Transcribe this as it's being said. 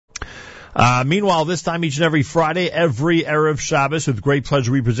Meanwhile, this time each and every Friday, every Erev Shabbos, with great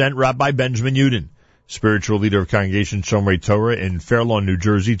pleasure we present Rabbi Benjamin Yudin, spiritual leader of Congregation Shomrei Torah in Fair Lawn, New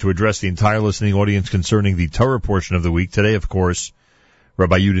Jersey, to address the entire listening audience concerning the Torah portion of the week. Today, of course,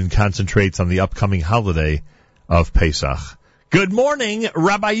 Rabbi Yudin concentrates on the upcoming holiday of Pesach. Good morning,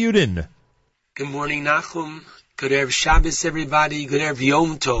 Rabbi Yudin. Good morning, Nachum. Good Erev Shabbos, everybody. Good Erev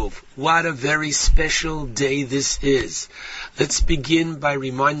Yom Tov. What a very special day this is. Let's begin by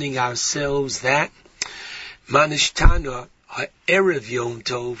reminding ourselves that Manishtana, Erev Yom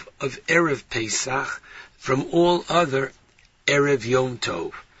Tov of Erev Pesach, from all other Erev Yom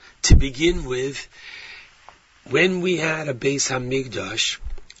Tov. To begin with, when we had a Beis Hamikdash,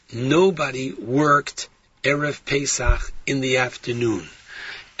 nobody worked Erev Pesach in the afternoon.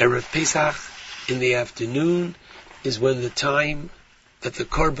 Erev Pesach in the afternoon is when the time that the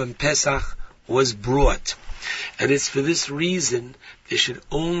Korban Pesach was brought. And it's for this reason there should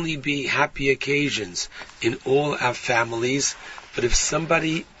only be happy occasions in all our families. But if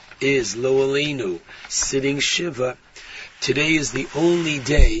somebody is, lo aleinu, sitting Shiva, today is the only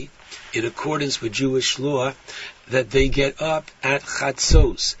day, in accordance with Jewish law, that they get up at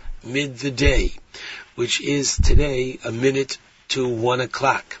Chatzos, mid the day, which is today a minute to 1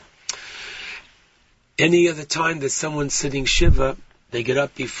 o'clock. Any other time that someone's sitting Shiva, they get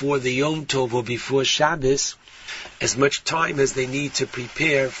up before the Yom Tov or before Shabbos, as much time as they need to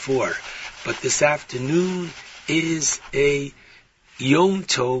prepare for. But this afternoon is a Yom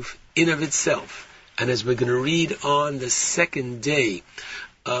Tov in of itself. And as we're going to read on the second day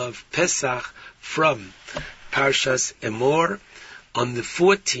of Pesach from Parshas Emor, on the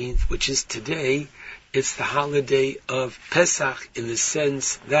 14th, which is today, it's the holiday of Pesach in the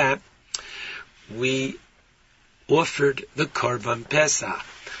sense that we offered the Korban Pesach.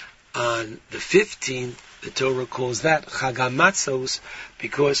 On the 15th, the Torah calls that Chag HaMatzos,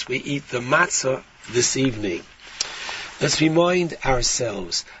 because we eat the matzah this evening. Let's remind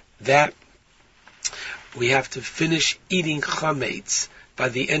ourselves that we have to finish eating chametz by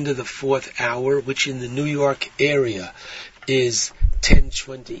the end of the 4th hour, which in the New York area is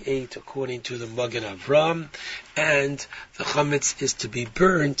 10:28 according to the Magen Avram, and the chametz is to be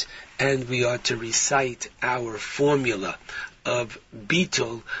burnt, and we are to recite our formula of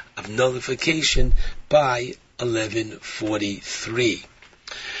bitul, of nullification, by 11:43.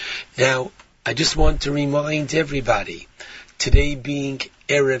 Now, I just want to remind everybody, today being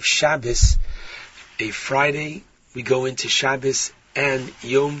Erev Shabbos, a Friday, we go into Shabbos and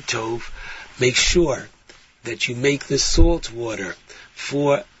Yom Tov, make sure that you make the salt water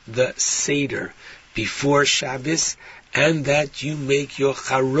for the Seder before Shabbos, and that you make your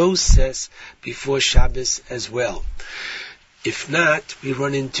charoses before Shabbos as well. If not, we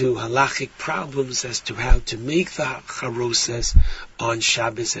run into halachic problems as to how to make the charoses on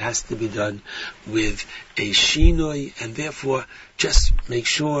Shabbos. It has to be done with a shinoi, and therefore just make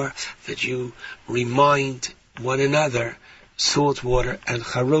sure that you remind one another salt water and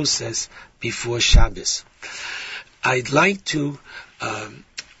charoses before Shabbos. I'd like to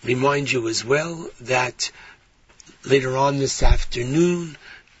remind you as well that later on this afternoon,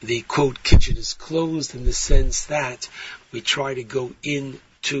 the quote kitchen is closed, in the sense that we try to go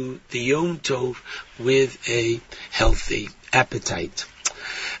into the Yom Tov with a healthy appetite.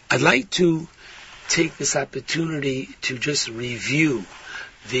 I'd like to take this opportunity to just review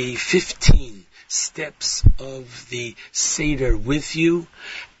the 15 steps of the Seder with you,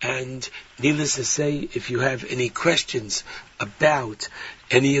 and needless to say, if you have any questions about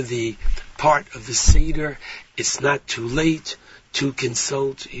any of the part of the Seder, it's not too late to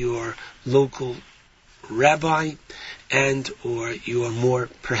consult your local rabbi and or your more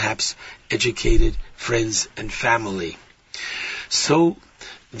perhaps educated friends and family. So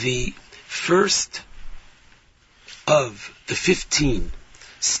the first of the 15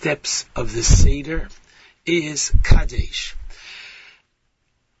 steps of the Seder is Kadesh.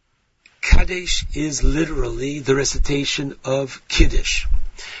 Kadesh is literally the recitation of Kiddush.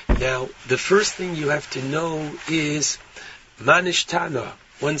 Now, the first thing you have to know is Manishtana.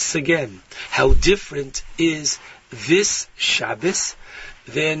 Once again, how different is this Shabbos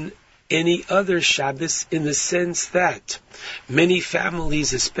than any other Shabbos, in the sense that many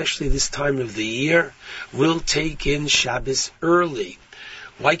families, especially this time of the year, will take in Shabbos early.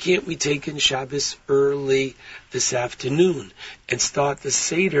 Why can't we take in Shabbos early this afternoon and start the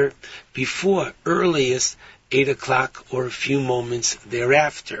Seder before earliest 8 o'clock or a few moments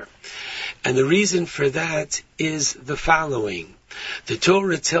thereafter? And the reason for that is the following. The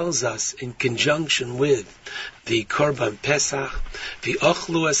Torah tells us, in conjunction with the Korban Pesach,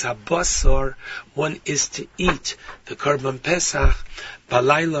 v'ochlu es habasar, one is to eat the Korban Pesach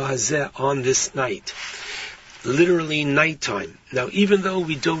balayla hazeh, on this night. Literally nighttime. Now, even though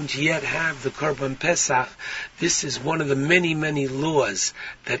we don't yet have the Korban Pesach, this is one of the many, many laws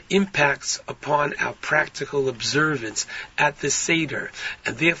that impacts upon our practical observance at the Seder.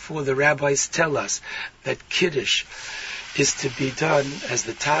 And therefore the rabbis tell us that Kiddush is to be done, as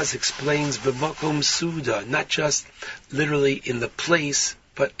the Taz explains, b'makom suda, not just literally in the place,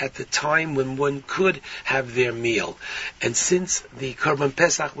 but at the time when one could have their meal. And since the Korban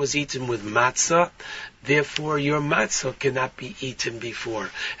Pesach was eaten with matzah, therefore your matzah cannot be eaten before.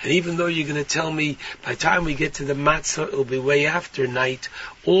 And even though you're going to tell me by the time we get to the matzah it will be way after night,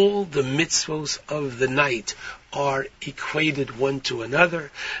 all the mitzvos of the night are equated one to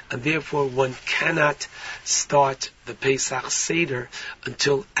another, and therefore one cannot start the Pesach Seder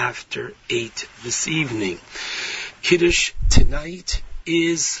until after 8 this evening. Kiddush tonight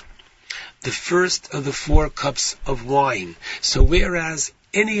is the first of the 4 cups of wine. So whereas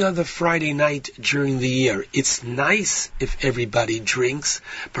any other Friday night during the year, it's nice if everybody drinks,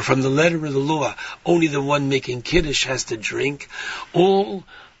 but from the letter of the law, only the one making Kiddush has to drink. All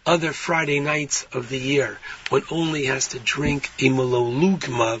other Friday nights of the year, one only has to drink a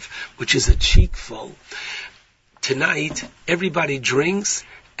malolugmav, which is a cheekful. Tonight, everybody drinks,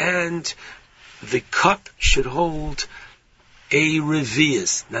 and the cup should hold a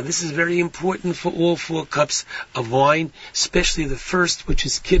revius. Now, this is very important for all 4 cups of wine, especially the first, which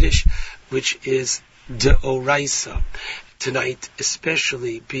is Kiddush, which is deoraisa. Tonight,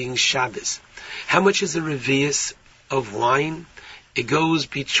 especially being Shabbos. How much is a revius of wine? It goes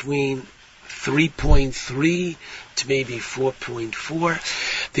between 3.3 to maybe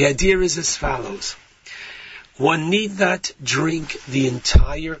 4.4. The idea is as follows. One need not drink the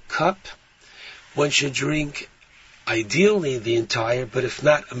entire cup. One should drink ideally the entire, but if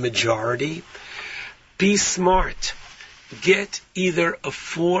not, a majority. Be smart. Get either a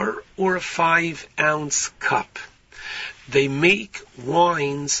 4 or a 5 ounce cup. They make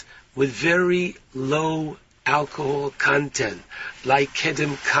wines with very low alcohol content, like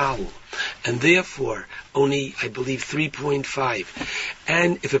Kedem Kal, and therefore only, I believe, 3.5.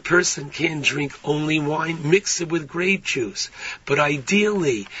 And if a person can't drink only wine, mix it with grape juice. But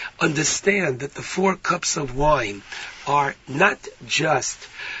ideally, understand that the 4 cups of wine are not just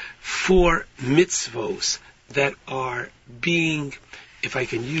 4 mitzvos that are being, if I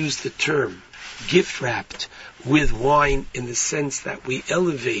can use the term, gift wrapped with wine, in the sense that we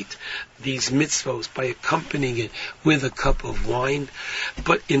elevate these mitzvos by accompanying it with a cup of wine.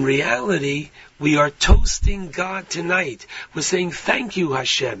 But in reality, we are toasting God tonight. We're saying, thank you,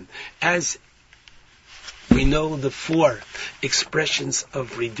 Hashem, as we know the 4 expressions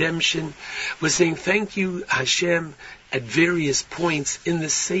of redemption. We're saying, thank you, Hashem, at various points in the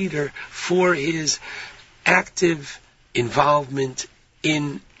Seder for His active involvement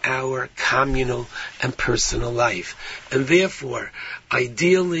in our communal and personal life. And therefore,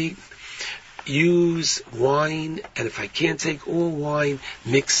 ideally, use wine, and if I can't take all wine,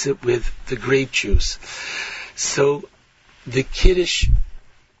 mix it with the grape juice. So the Kiddush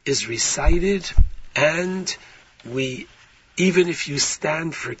is recited, and even if you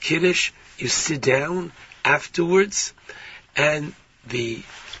stand for Kiddush, you sit down afterwards, and the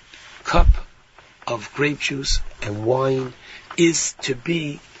cup of grape juice and wine is to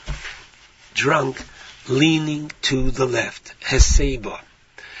be drunk leaning to the left, Heseba.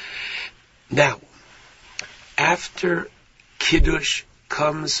 Now, after Kiddush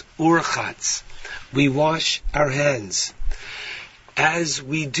comes Urchatz. We wash our hands, as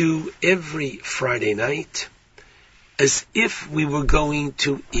we do every Friday night, as if we were going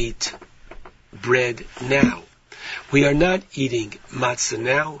to eat bread now. We are not eating matzah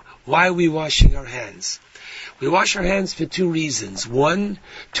now. Why are we washing our hands? We wash our hands for 2 reasons. One,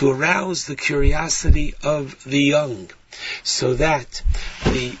 to arouse the curiosity of the young, so that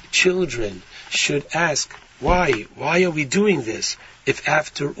the children should ask, why are we doing this, if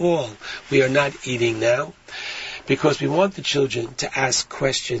after all we are not eating now? Because we want the children to ask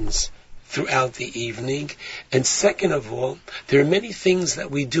questions throughout the evening. And second of all, there are many things that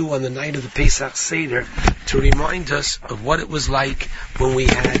we do on the night of the Pesach Seder to remind us of what it was like when we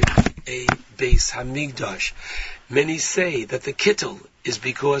had a Beis Hamikdash. Many say that the kittel is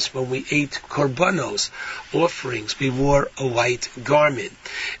because when we ate korbanos, offerings, we wore a white garment.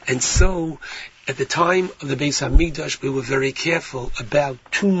 And so At the time of the Beis Hamikdash, we were very careful about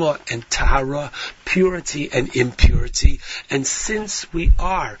Tumah and Tahara, purity and impurity. And since we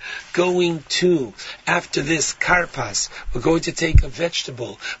are going to, after this karpas, we're going to take a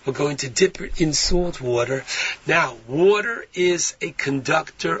vegetable, we're going to dip it in salt water. Now, water is a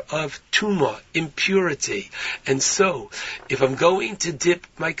conductor of Tumah, impurity. And so, if I'm going to dip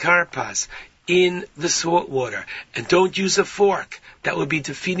my karpas in the salt water, and don't use a fork, that would be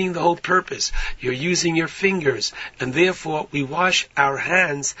defeating the whole purpose. You're using your fingers, and therefore we wash our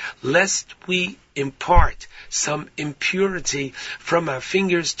hands lest we impart some impurity from our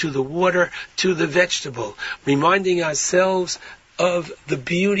fingers to the water, to the vegetable, reminding ourselves of the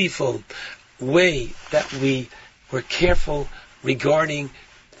beautiful way that we were careful regarding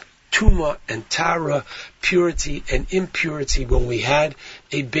Tumah and Tara, purity and impurity, when we had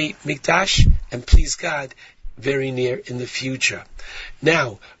a Beit Mikdash, and please God, very near in the future.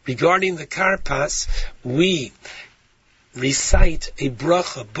 Now, regarding the karpas, we recite a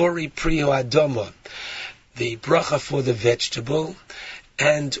bracha, Bori Priho Adama, the bracha for the vegetable,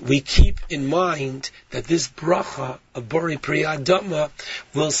 and we keep in mind that this bracha of Bori Priho Adama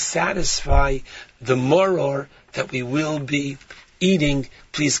will satisfy the moror that we will be eating,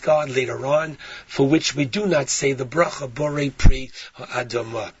 please God, later on, for which we do not say the bracha Borei Pri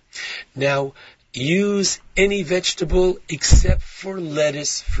Ha'adama. Now, use any vegetable except for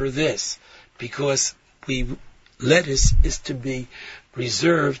lettuce for this, because lettuce is to be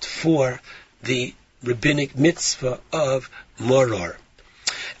reserved for the rabbinic mitzvah of moror.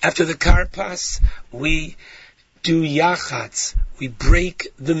 After the karpas, we do yachatz. We break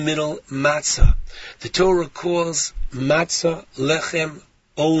the middle matzah. The Torah calls matzah lechem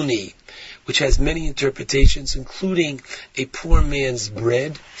oni, which has many interpretations, including a poor man's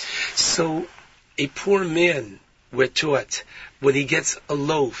bread. So a poor man, we're taught, when he gets a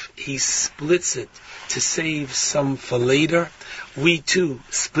loaf, he splits it to save some for later. We too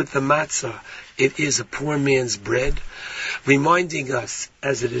split the matzah. It is a poor man's bread, reminding us,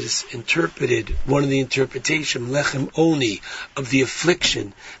 as it is interpreted, one of the interpretation, lechem oni, of the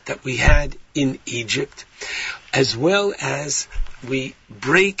affliction that we had in Egypt, as well as we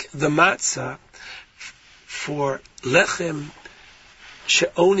break the matzah for lechem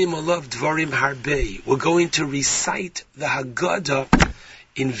she'onim alav dvarim harbei. We're going to recite the Haggadah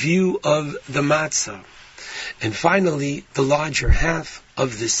in view of the matzah. And finally, the larger half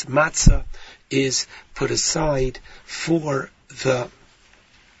of this matzah is put aside for the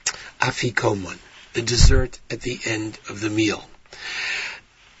afikoman, the dessert at the end of the meal.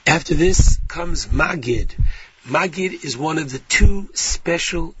 After this comes Magid. Magid is one of the two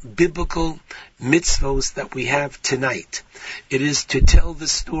special biblical mitzvos that we have tonight. It is to tell the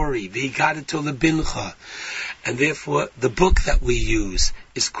story, V'higadato lebincha, and therefore the book that we use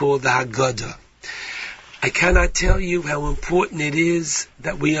is called the Haggadah. I cannot tell you how important it is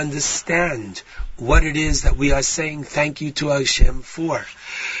that we understand what it is that we are saying thank you to Hashem for.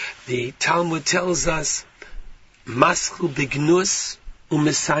 The Talmud tells us, Maschu bignus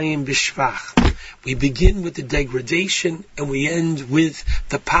u'mesayim b'shvach. We begin with the degradation and we end with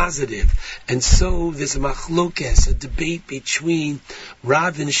the positive. And so there's a machlokes, a debate between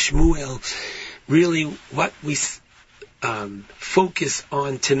Rav and Shmuel, really what we focus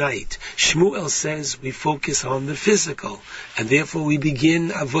on tonight. Shmuel says we focus on the physical, and therefore we begin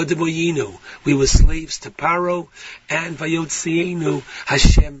Avodah Moyinu. We were slaves to Paro, and Vayotzienu,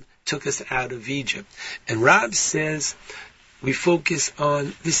 Hashem took us out of Egypt. And Rav says we focus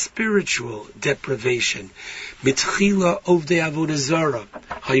on the spiritual deprivation. Mitchila ovdei avodah zara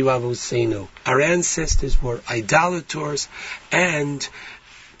hayu avosenu. Our ancestors were idolaters, and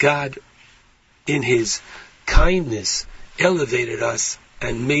God, in His kindness, elevated us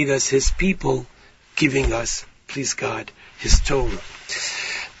and made us His people, giving us, please God, His Torah.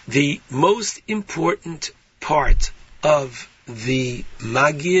 The most important part of the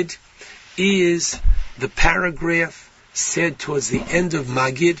Magid is the paragraph said towards the end of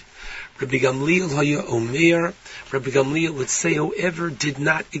Magid. Rabbi Gamliel Haya Omer, Rabbi Gamliel would say, whoever did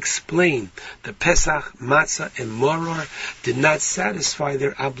not explain the Pesach, Matzah, and Moror did not satisfy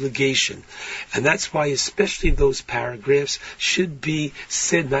their obligation. And that's why especially those paragraphs should be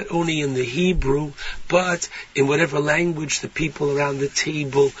said not only in the Hebrew, but in whatever language the people around the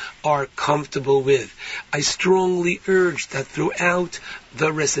table are comfortable with. I strongly urge that throughout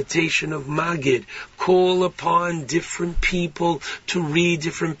the recitation of Magid, call upon different people to read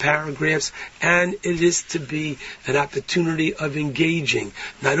different paragraphs paragraphs, and it is to be an opportunity of engaging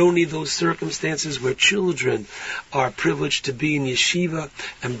not only those circumstances where children are privileged to be in yeshiva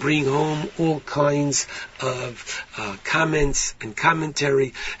and bring home all kinds of comments and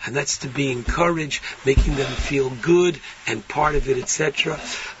commentary, and that's to be encouraged, making them feel good and part of it, etc.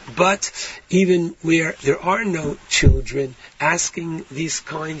 But even where there are no children asking these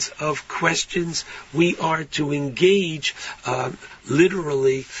kinds of questions, we are to engage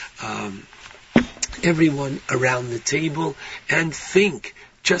literally everyone around the table and think.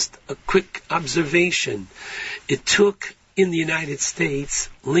 Just a quick observation. It took in the United States,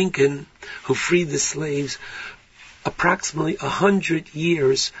 Lincoln, who freed the slaves, approximately 100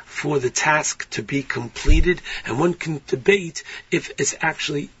 years for the task to be completed, and one can debate if it's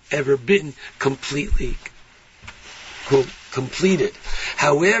actually ever been completely completed.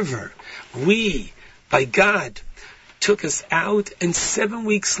 However, we, by God, took us out, and 7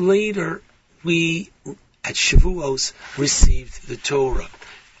 weeks later, we, at Shavuos, received the Torah.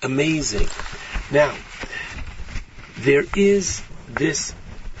 Amazing. Now, there is this,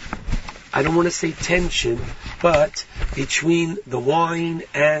 I don't want to say tension, but between the wine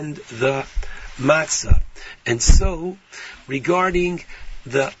and the matzah. And so, regarding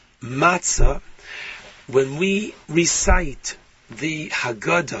the matzah, when we recite the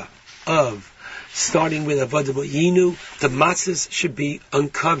Haggadah of starting with Avodah Ba'inu, the matzahs should be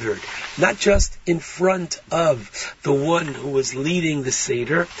uncovered, not just in front of the one who is leading the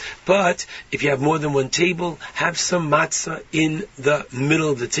Seder, but if you have more than one table, have some matzah in the middle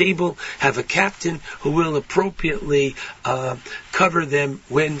of the table, have a captain who will appropriately cover them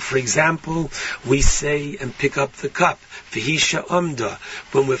when, for example, we say and pick up the cup, V'hisha Amda.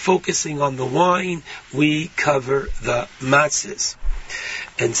 When we're focusing on the wine, we cover the matzahs.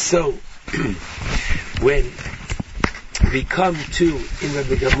 And so, when we come to, in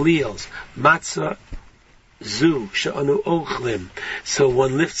Rabbi Gamliel's, matzah zu she'anu ochlim, so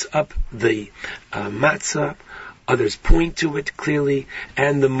one lifts up the matzah, others point to it clearly,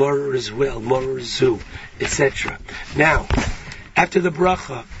 and the moror as well, moror zu, etc. Now, after the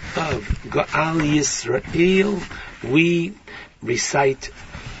bracha of Ga'al Yisrael, we recite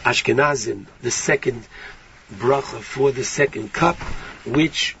Ashkenazim, the second bracha for the second cup,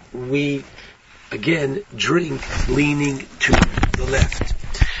 which we again drink leaning to the left.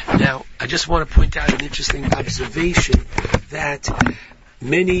 Now, I just want to point out an interesting observation that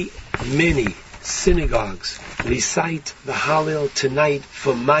many synagogues recite the Hallel tonight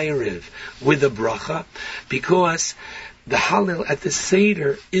for Ma'ariv with a bracha, because the Hallel at the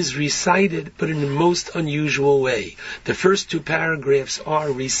Seder is recited, but in the most unusual way. The first two paragraphs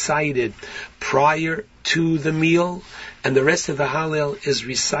are recited prior to the meal, and the rest of the Hallel is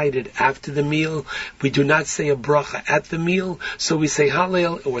recited after the meal. We do not say a bracha at the meal, so we say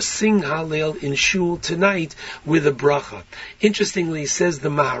Hallel or sing Hallel in shul tonight with a bracha. Interestingly, says the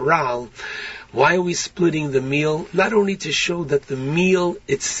Maharal, why are we splitting the meal? Not only to show that the meal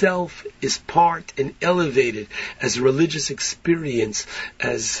itself is part and elevated as a religious experience,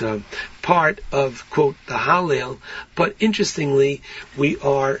 as part of, quote, the Hallel, but interestingly, we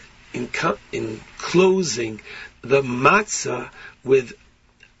are in closing the matzah with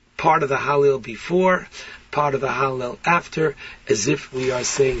part of the Hallel before, part of the Hallel after, as if we are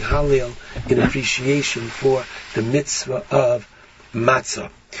saying Hallel in appreciation for the mitzvah of matzah.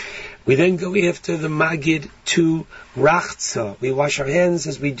 We then go after the Magid to Rachza. We wash our hands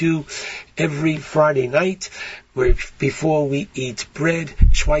as we do every Friday night, where before we eat bread,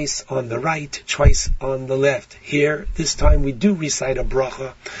 twice on the right, twice on the left. Here, this time we do recite a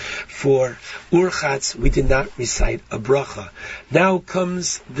bracha. For Urchatz, we did not recite a bracha. Now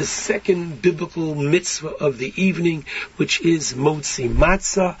comes the second biblical mitzvah of the evening, which is Motzi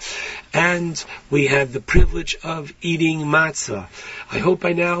Matzah, and we have the privilege of eating matzah. I hope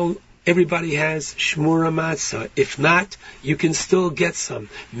by now everybody has Shmura Matzah. If not, you can still get some.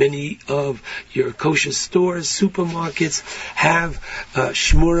 Many of your kosher stores, supermarkets have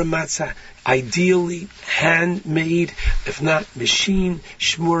Shmura Matzah, ideally handmade. If not machine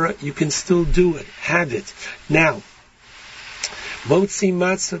Shmura, you can still do it. Have it. Now, Motzi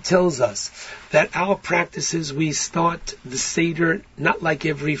Matzah tells us that our practices, we start the Seder not like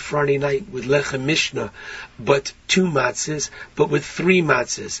every Friday night with Lechem Mishnah, but 2 matzahs, but with 3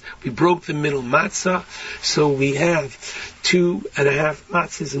 matzahs. We broke the middle matzah, so we have 2.5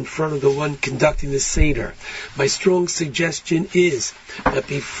 matzahs in front of the one conducting the Seder. My strong suggestion is that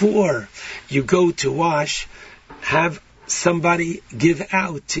before you go to wash, have somebody give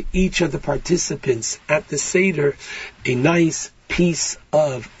out to each of the participants at the Seder a nice piece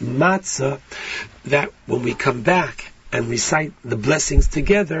of matzah, that when we come back and recite the blessings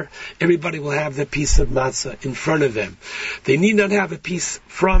together, everybody will have the piece of matzah in front of them. They need not have a piece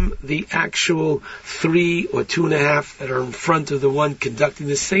from the actual 3 or 2.5 that are in front of the one conducting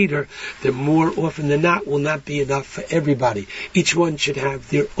the Seder. That more often than not will not be enough for everybody. Each one should have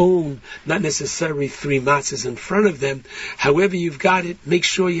their own, not necessarily 3 matzahs in front of them. However you've got it, make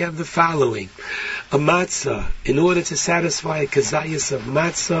sure you have the following. A matzah, in order to satisfy a kazayas of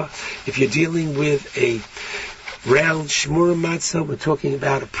matzah, if you're dealing with a round shmura matzah, we're talking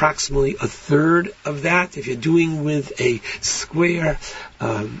about approximately 1/3 of that. If you're doing with a square,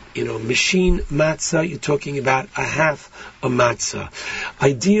 machine matzah, you're talking about 1/2 a matzah.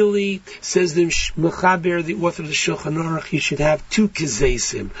 Ideally, says the Mechaber, the author of the Shulchan Aruch, you should have 2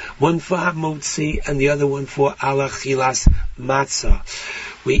 kezesim, one for hamotzi and the other one for alachilas matzah.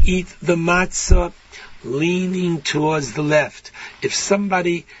 We eat the matzah leaning towards the left. If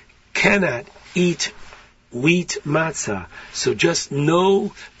somebody cannot eat wheat matzah, so just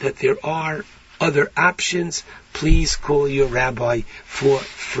know that there are other options. Please call your rabbi for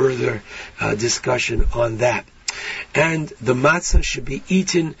further discussion on that. And the matzah should be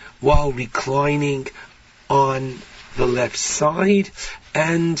eaten while reclining on the left side.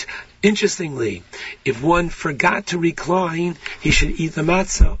 And interestingly, if one forgot to recline, he should eat the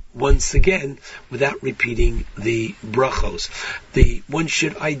matzah once again without repeating the brachos. One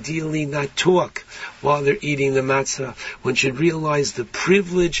should ideally not talk while they're eating the matzah. One should realize the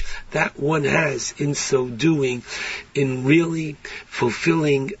privilege that one has in so doing, in really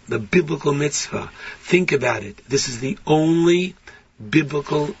fulfilling the biblical mitzvah. Think about it. This is the only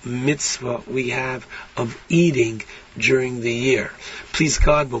biblical mitzvah we have of eating during the year. Please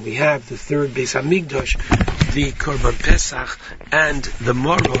God, when we have the 3rd Beis Hamikdash, the Korban Pesach and the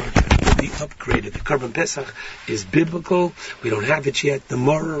Maror will be upgraded. The Korban Pesach is biblical. We don't have it yet. The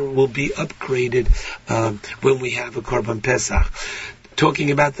Maror will be upgraded when we have a Korban Pesach.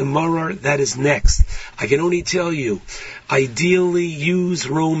 Talking about the maror, that is next. I can only tell you, ideally use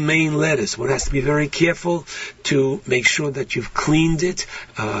romaine lettuce. One has to be very careful to make sure that you've cleaned it,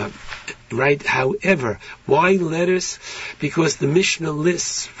 right? However, why lettuce? Because the Mishnah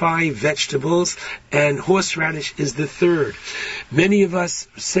lists 5 vegetables and horseradish is the 3rd. Many of us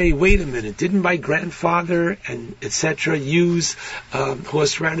say, wait a minute, didn't my grandfather and etc. use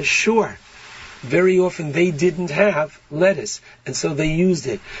horseradish? Sure. Very often they didn't have lettuce, and so they used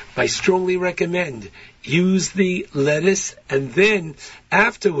it. I strongly recommend use the lettuce, and then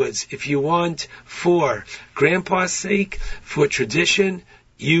afterwards, if you want for grandpa's sake, for tradition,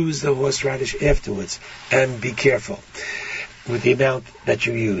 use the horseradish afterwards, and be careful with the amount that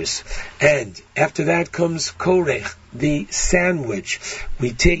you use. And after that comes korech, the sandwich.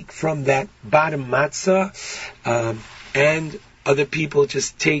 We take from that bottom matzah, and other people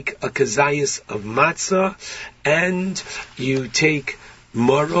just take a kazayas of matzah, and you take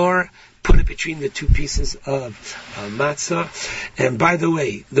maror, put it between the 2 pieces of matzah. And by the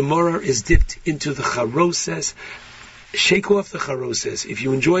way, the maror is dipped into the charoses. Shake off the charoses. If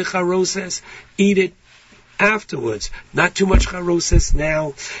you enjoy charoses, eat it afterwards. Not too much charoses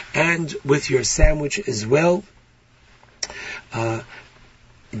now, and with your sandwich as well.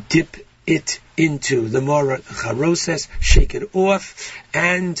 Dip it into the maror charoses, shake it off,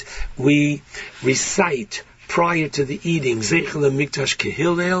 and we recite prior to the eating Zeichel Mikdash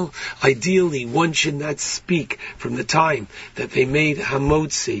Kehillel. Ideally, one should not speak from the time that they made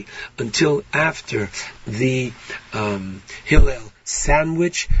hamotzi until after the Hillel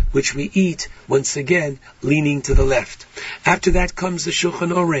sandwich, which we eat, once again, leaning to the left. After that comes the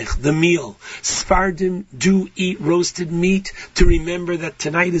Shulchan Aruch, the meal. Sfardim do eat roasted meat, to remember that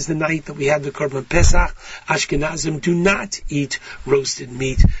tonight is the night that we have the Korban Pesach. Ashkenazim do not eat roasted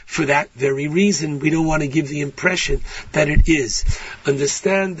meat for that very reason. We don't want to give the impression that it is.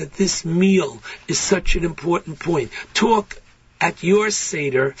 Understand that this meal is such an important point. Talk at your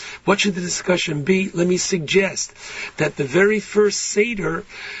Seder. What should the discussion be? Let me suggest that the very first Seder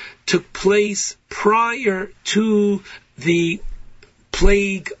took place prior to the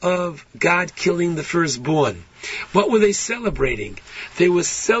plague of God killing the firstborn. What were they celebrating? They were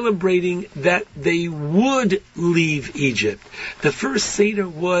celebrating that they would leave Egypt. The first Seder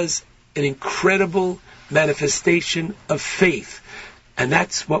was an incredible manifestation of faith. And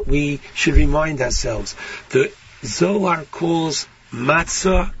that's what we should remind ourselves. The Zohar calls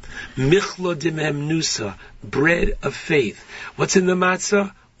matzah michlo dimemnusa, bread of faith. What's in the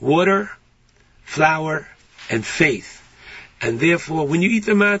matzah? Water, flour, and faith. And therefore, when you eat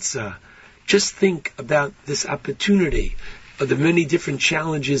the matzah, just think about this opportunity of the many different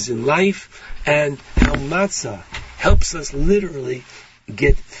challenges in life and how matzah helps us literally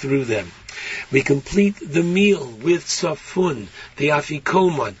get through them. We complete the meal with safun, the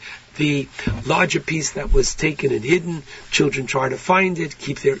afikoman, the larger piece that was taken and hidden. Children try to find it,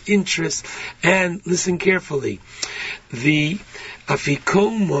 keep their interest, and listen carefully. The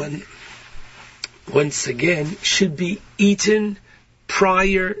afikoman, once again, should be eaten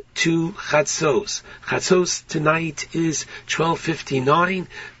prior to Chatzos. Chatzos tonight is 12:59,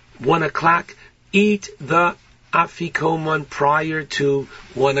 1 o'clock. Eat the afikoman prior to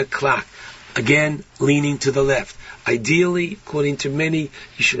 1 o'clock. Again, leaning to the left. Ideally, according to many,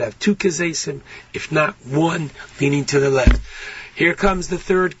 you should have 2 kezesim, if not 1, leaning to the left. Here comes the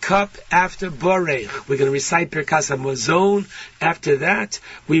third cup after Borech. We're going to recite Birkas HaMazon. After that,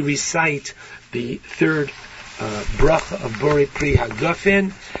 we recite the third bracha of Borei Pri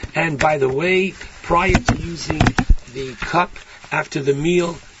HaGafen. And by the way, prior to using the cup after the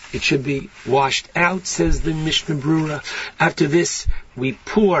meal, it should be washed out, says the Mishnah Brura. After this, we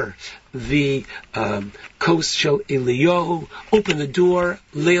pour the kos shel Eliyahu, open the door,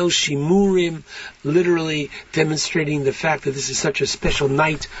 leil shimurim, literally demonstrating the fact that this is such a special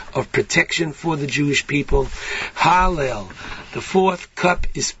night of protection for the Jewish people. Hallel, the fourth cup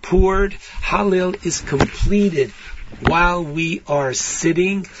is poured. Hallel is completed while we are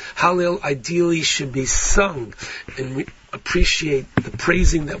sitting. Hallel ideally should be sung, and we appreciate the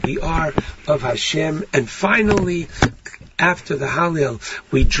praising that we are of Hashem. And finally, after the Hallel,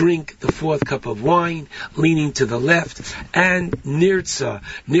 we drink the fourth cup of wine, leaning to the left, and Nirtza.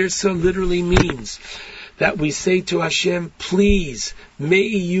 Nirtza literally means that we say to Hashem, please, may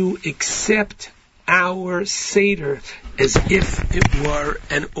you accept our Seder as if it were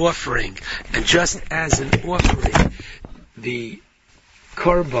an offering. And just as an offering, the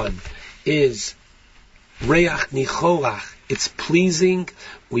Korban is Reach Nichoach, it's pleasing.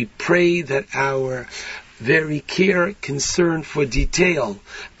 We pray that our very care, concern for detail,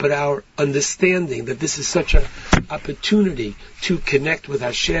 but our understanding that this is such an opportunity to connect with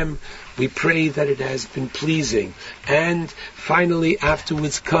Hashem, we pray that it has been pleasing. And finally,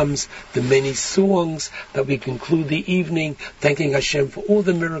 afterwards comes the many songs that we conclude the evening, thanking Hashem for all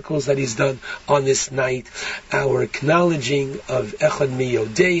the miracles that He's done on this night, our acknowledging of Echad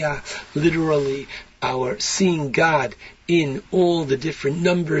Miyodeya, literally our seeing God in all the different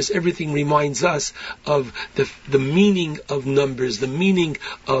numbers. Everything reminds us of the meaning of numbers, the meaning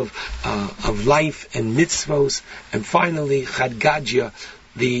of life and mitzvos, and finally Chad Gadya,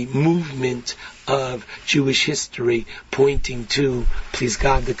 the movement of Jewish history pointing to, please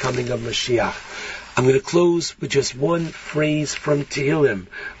God, the coming of Mashiach. I'm going to close with just one phrase from Tehillim,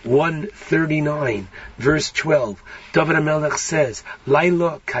 139, verse 12. David HaMelech says,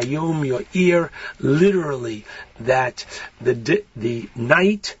 Laila kayom yo'ir, literally, that the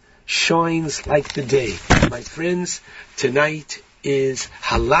night shines like the day. My friends, tonight is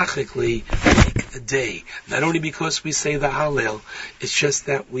halachically like a day. Not only because we say the Hallel, it's just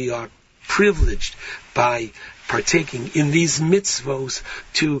that we are privileged by partaking in these mitzvos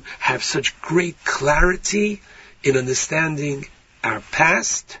to have such great clarity in understanding our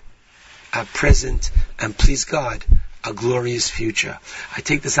past, our present, and please God, our glorious future. I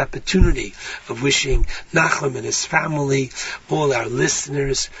take this opportunity of wishing Nachum and his family, all our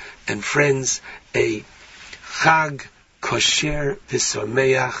listeners and friends, a Chag Kosher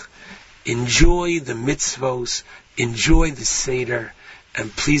V'Sameach. Enjoy the mitzvos, enjoy the Seder,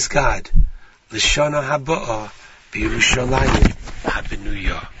 and please God, L'Shana Haba'ah B'Yerushalayim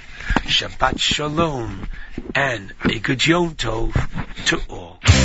Habenuya. Shabbat Shalom and a good Yom Tov to all.